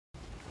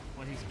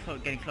Well, he's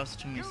getting closer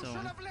to me, You so... should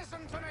have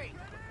listened to me.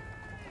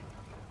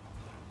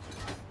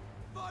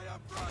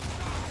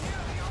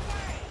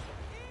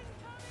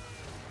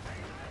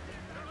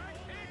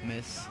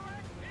 Miss.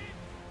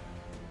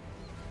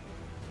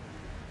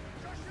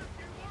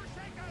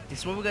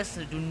 This sword guys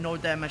do no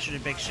damage to the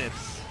big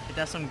ships. It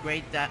does some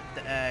great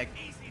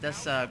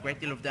does a great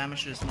deal of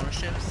damage to the smaller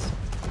ships.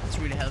 It's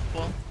really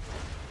helpful.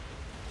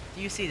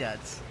 Do you see that?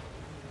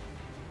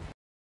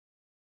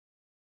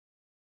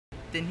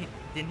 Didn't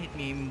hit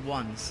me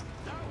once.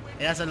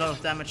 It has a lot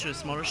of damage to the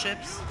smaller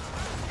ships,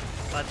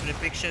 but to the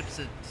big ships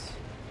it's...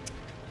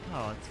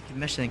 Oh, I keep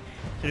missing.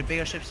 To the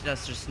bigger ships it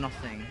does just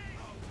nothing.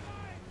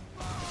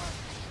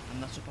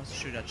 I'm not supposed to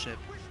shoot that ship.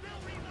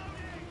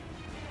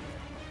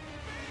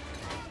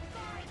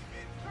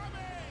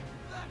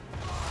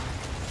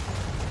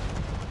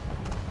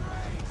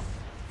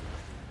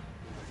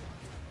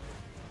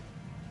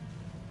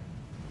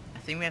 I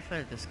think we have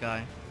hit this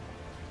guy.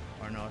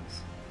 Or not.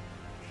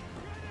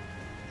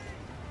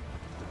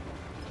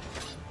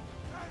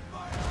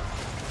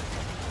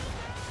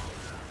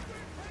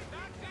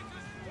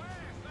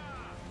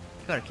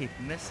 Gotta keep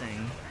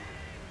missing.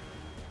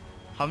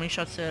 How many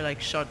shots did I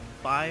like shot?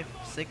 5,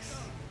 6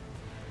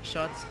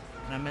 shots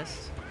and I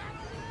missed?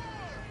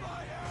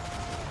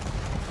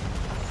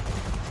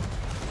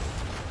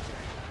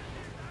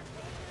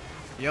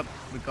 Yep,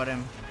 we got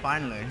him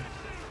finally.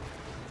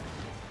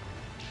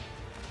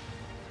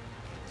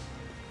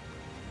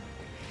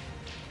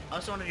 I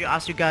also wanted to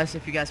ask you guys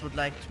if you guys would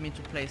like me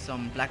to play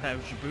some Blacklight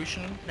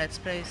Retribution Let's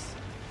Plays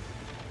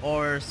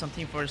or some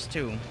Team Fortress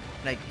 2,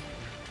 like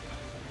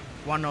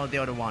one or the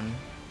other one.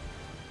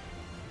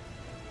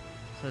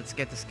 So let's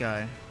get this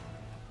guy.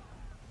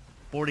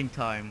 Boarding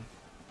time.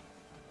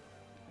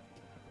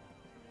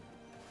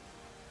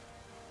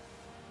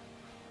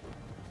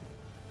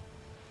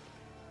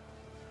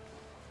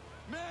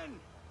 Men,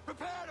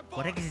 prepare to board. What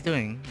the heck is he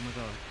doing? Oh my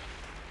god.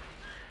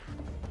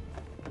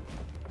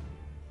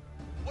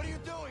 What are you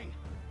doing?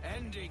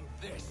 Ending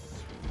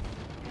this.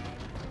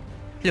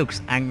 He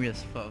looks angry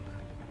as fuck.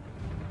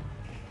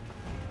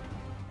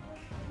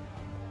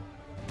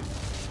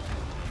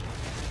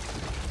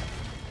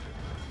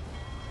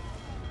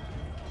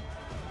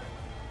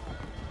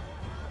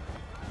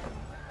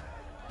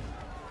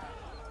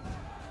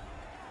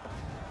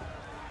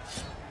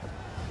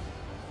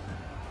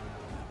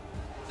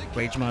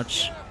 Rage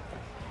much.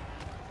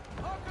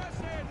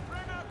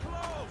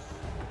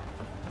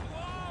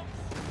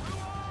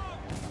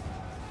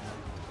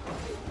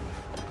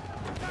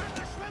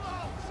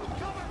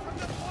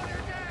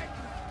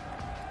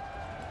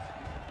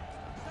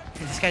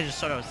 This guy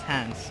just shot out his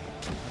hands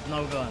with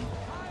no gun.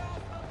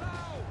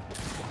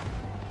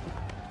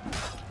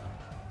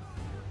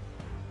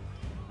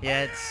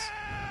 Yeah, it's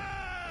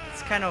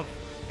kind of,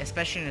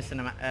 especially in the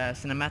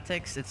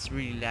cinematics, it's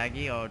really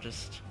laggy or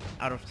just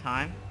out of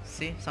time.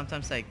 See,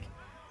 sometimes like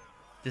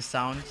the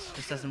sound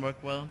just doesn't work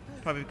well.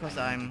 Probably because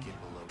I'm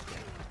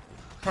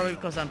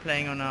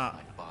playing on a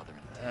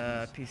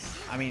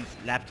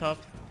laptop.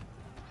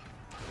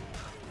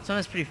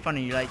 Sometimes pretty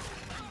funny. You like,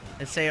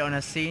 let's say on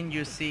a scene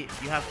you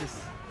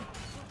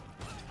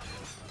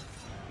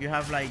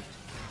have like,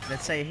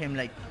 let's say him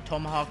like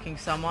tomahawking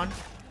someone,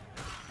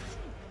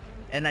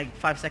 and like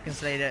 5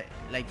 seconds later,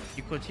 like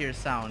you could hear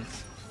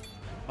sounds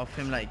of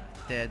him like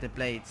the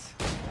blades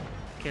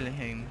killing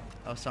him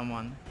or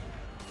someone.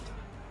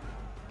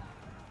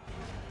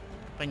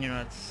 But you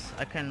know,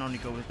 I can only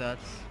go with that.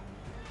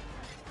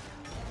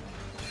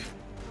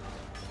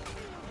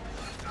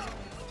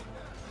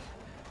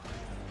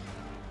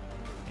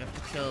 You have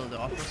to kill the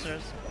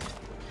officers.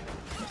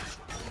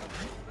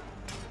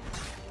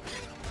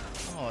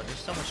 Oh, there's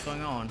so much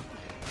going on.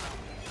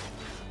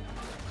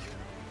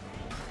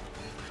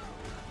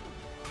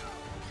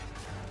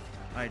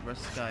 Alright, where's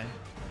this guy?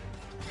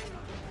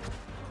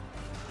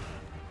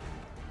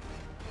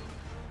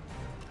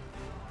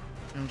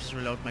 Let me just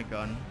reload my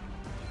gun.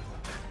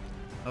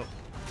 Oh.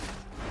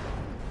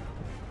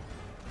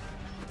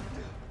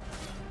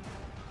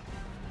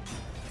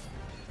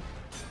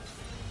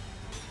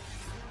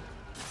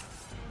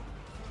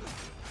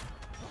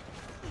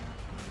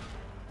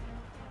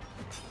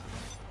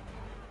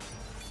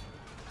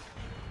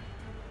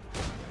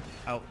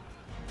 Oh.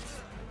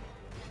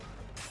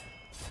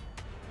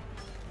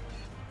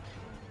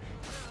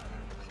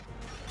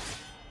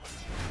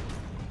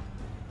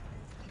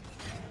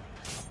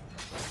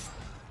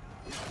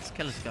 Let's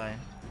kill this guy.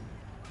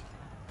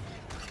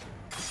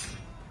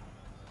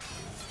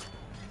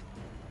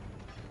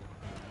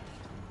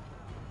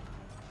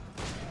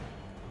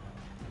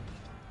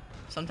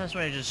 Sometimes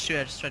when I just shoot,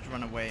 I just try to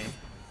run away,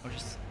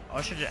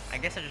 or should I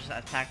guess I just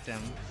attacked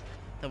him.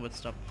 That would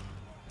stop.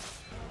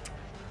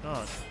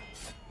 God.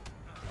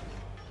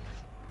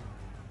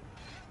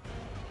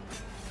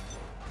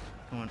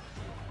 Come on.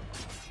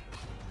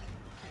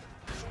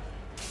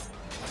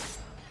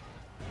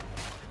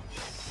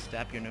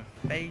 Stab you in the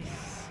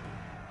face.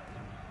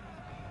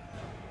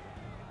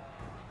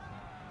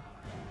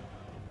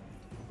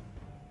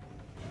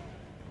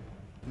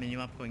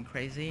 Minimap going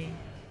crazy.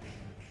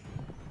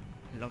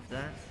 love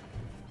that.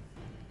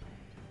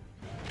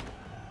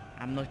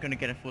 I'm not gonna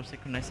get a full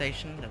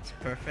synchronization, that's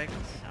perfect.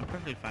 I'm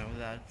perfectly fine with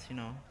that, you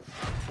know.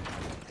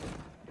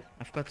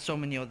 I've got so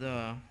many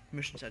other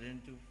missions I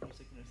didn't do full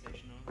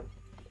synchronization on.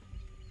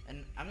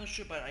 And I'm not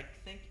sure, but I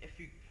think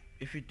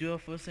if you do a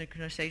full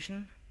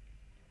synchronization...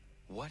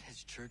 What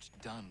has Church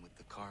done with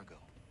the cargo?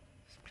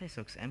 This place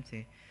looks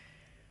empty.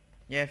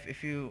 Yeah,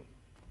 if you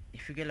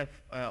get like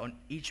on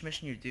each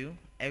mission you do,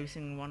 every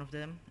single one of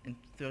them, and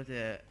throughout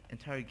the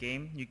entire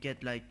game, you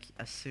get like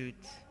a suit,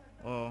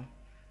 or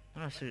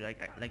not a suit,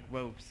 like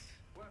robes.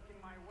 Working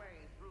my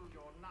way through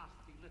your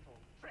nasty little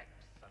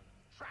tricks and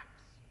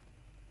traps.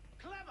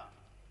 Clever!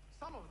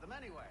 Some of them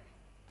anyway.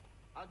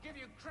 I'll give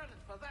you credit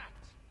for that.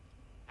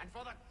 And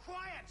for the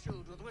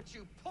quietude with which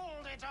you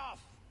pulled it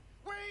off.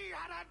 We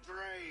had a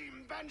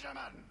dream,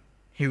 Benjamin!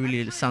 He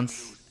really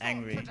sounds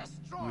angry.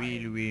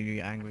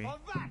 Really angry. For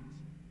that!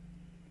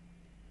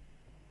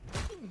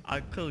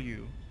 I'll kill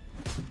you.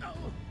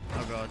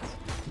 Oh god.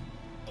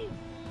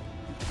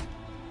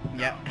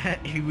 Yeah,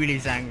 he really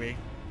is angry.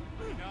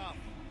 Enough.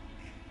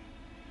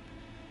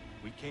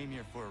 We came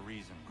here for a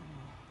reason.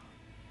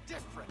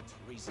 Different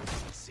reasons,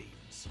 it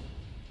seems.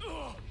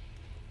 I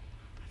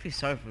feel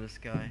sorry for this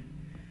guy.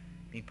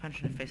 Being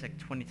punched in the face like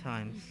 20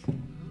 times.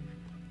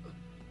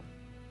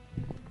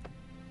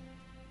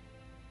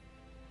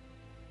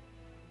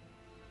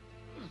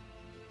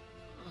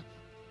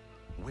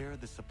 Where are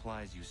the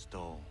supplies you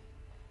stole?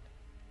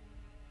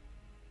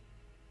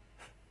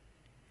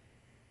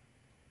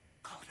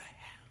 Go to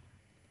hell.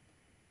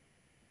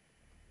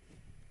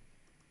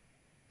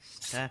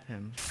 Stab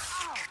him.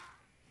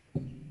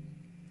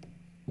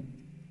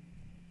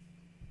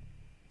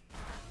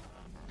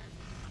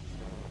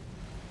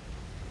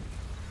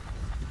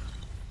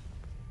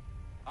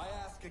 I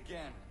ask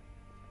again.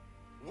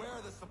 Where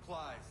are the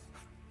supplies?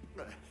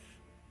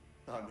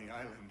 On the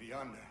island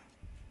yonder.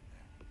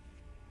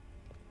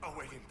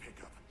 Awaiting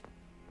pickup.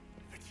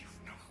 But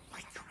you've no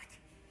right to it.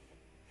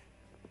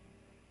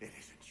 It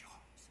isn't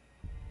yours.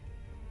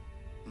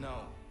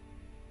 No,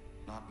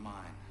 not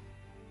mine.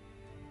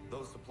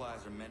 Those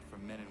supplies are meant for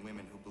men and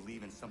women who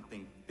believe in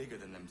something bigger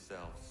than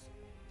themselves.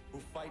 Who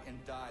fight and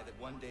die that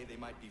one day they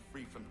might be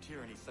free from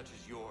tyranny such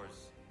as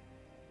yours.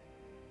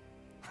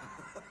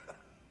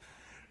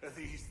 Are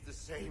these the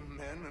same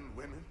men and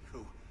women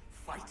who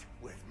fight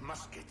with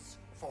muskets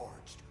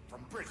forged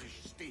from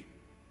British steel?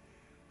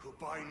 Who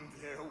bind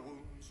their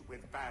wounds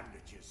with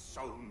bandages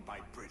sewn by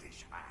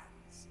British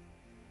hands?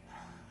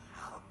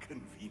 How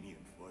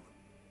convenient for them.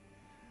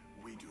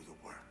 We do the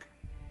work.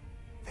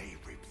 They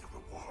reap the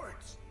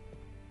rewards.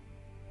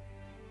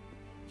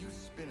 You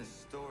spin a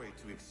story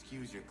to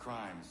excuse your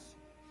crimes.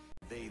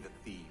 They the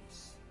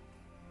thieves.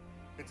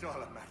 It's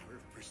all a matter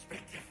of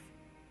perspective.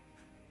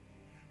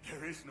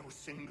 There is no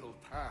single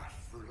path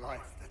through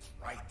life that's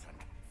right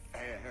and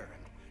fair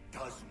and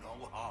does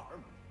no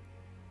harm.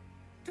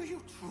 Do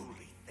you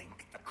truly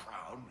think the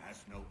Crown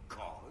has no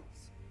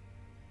cause?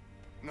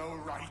 No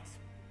right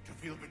to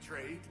feel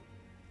betrayed?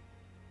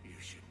 You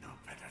should know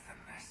better than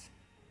this.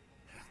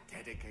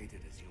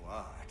 Dedicated as you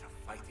are to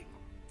fighting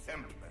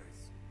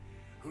Templars,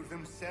 who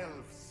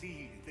themselves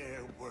see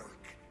their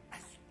work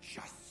as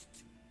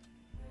just.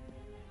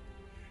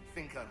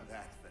 Think on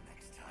that the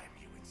next time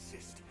you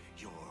insist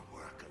your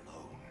work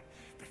alone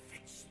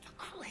befits the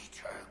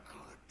greater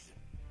good.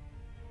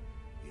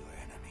 Your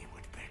enemy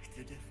would beg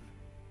to differ,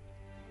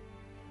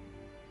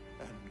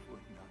 and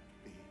would not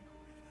be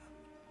without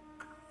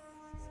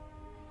cause.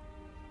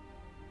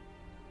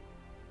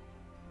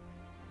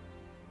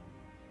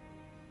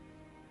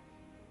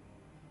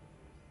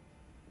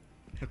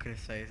 Look at his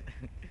face.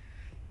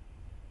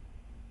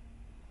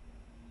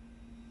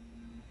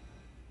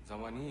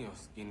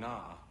 Zawanios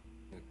gina,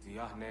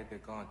 nagtiyahne de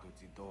kanto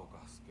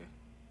tidogaske.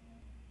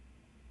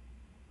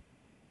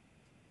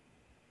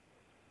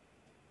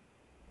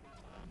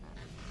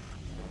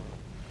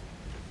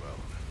 Well,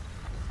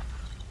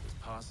 his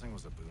passing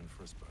was a boon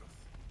for us both.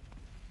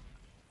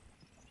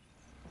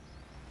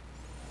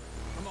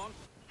 Come on.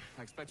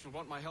 I expect you'll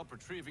want my help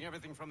retrieving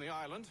everything from the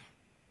island.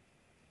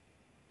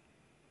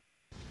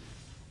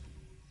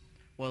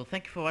 Well,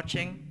 thank you for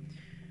watching.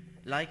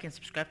 Like and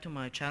subscribe to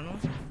my channel.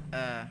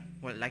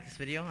 Well, like this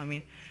video, I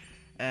mean.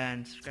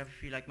 And subscribe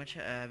if you like my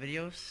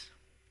videos.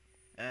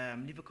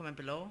 Leave a comment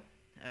below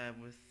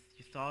with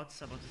your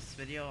thoughts about this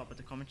video, about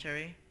the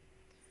commentary.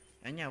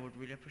 And yeah, I would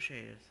really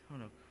appreciate it. Oh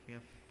look, we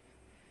have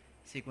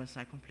sequence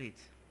now complete.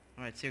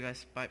 Alright, see you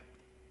guys, bye.